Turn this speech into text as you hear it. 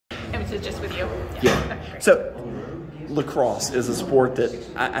just with you. Yeah. So lacrosse is a sport that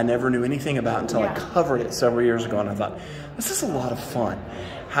I never knew anything about until I covered it several years ago, and I thought, this is a lot of fun.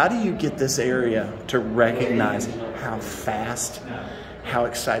 How do you get this area to recognize how fast, how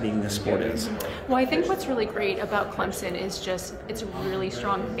exciting this sport is? Well, I think what's really great about Clemson is just it's a really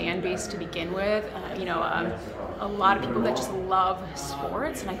strong fan base to begin with. A lot of people that just love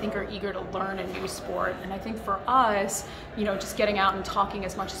sports and I think are eager to learn a new sport. And I think for us, just getting out and talking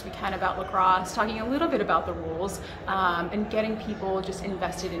as much as we can about lacrosse, talking a little bit about the rules, and getting people just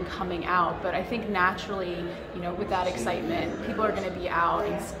invested in coming out. But I think naturally, with that excitement, people are going to be out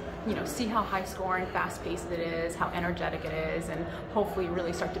and see how high scoring, fast paced it is, how energetic it is, and hopefully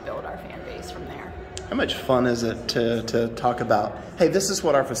really start to build our fan base from there. How much fun is it to talk about, hey, this is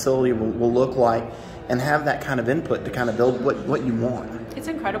what our facility will look like, and have that kind of input to kind of build what you want? It's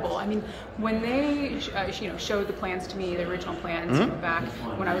incredible. I mean, when they showed the plans to me, the original plans back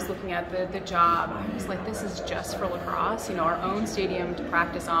when I was looking at the job, I was like, this is just for lacrosse. Our own stadium to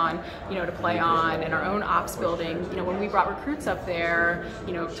practice on, to play on, and our own ops building. When we brought recruits up there,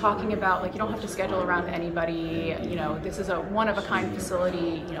 talking about you don't have to schedule around anybody. This is a one-of-a-kind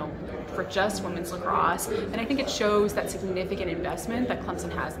facility. For just women's lacrosse, and I think it shows that significant investment that Clemson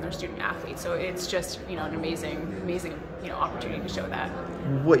has in their student athletes. So it's just an amazing opportunity to show that.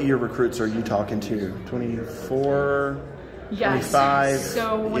 What year recruits are you talking to? 24? Yes. 25?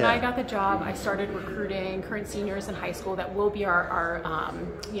 So when I got the job, I started recruiting current seniors in high school that will be our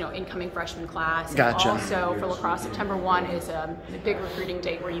incoming freshman class. Gotcha. And also for lacrosse, September 1 is a big recruiting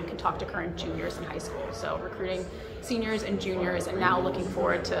date where you can talk to current juniors in high school. So recruiting seniors and juniors, and now looking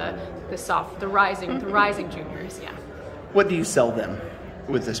forward to the rising juniors. Yeah. What do you sell them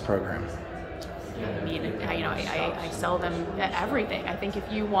with this program? I mean, I sell them everything. I think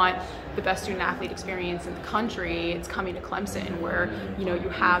if you want the best student athlete experience in the country, it's coming to Clemson, where you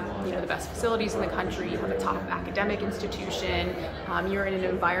have the best facilities in the country, you have a top academic institution, you're in an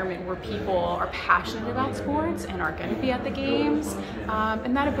environment where people are passionate about sports and are going to be at the games,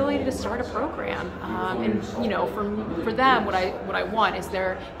 and that ability to start a program. And for them, what I want is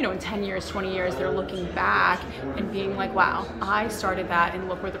they're in 10 years, 20 years, they're looking back and being like, wow, I started that, and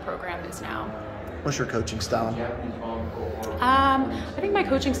look where the program is now. What's your coaching style? I think my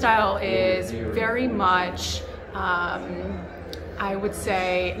coaching style is very much, I would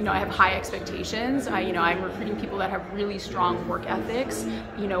say, I have high expectations. I'm recruiting people that have really strong work ethics,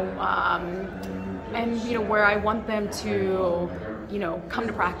 and where I want them to come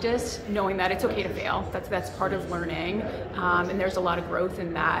to practice knowing that it's okay to fail. That's part of learning, and there's a lot of growth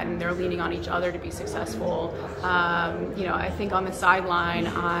in that, and they're leaning on each other to be successful. I think on the sideline,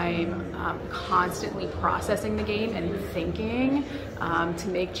 I'm constantly processing the game and thinking to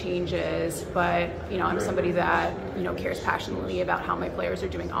make changes, but I'm somebody that cares passionately about how my players are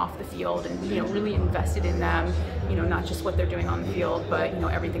doing off the field, and really invested in them, not just what they're doing on the field, but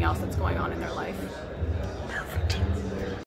everything else that's going on in their life.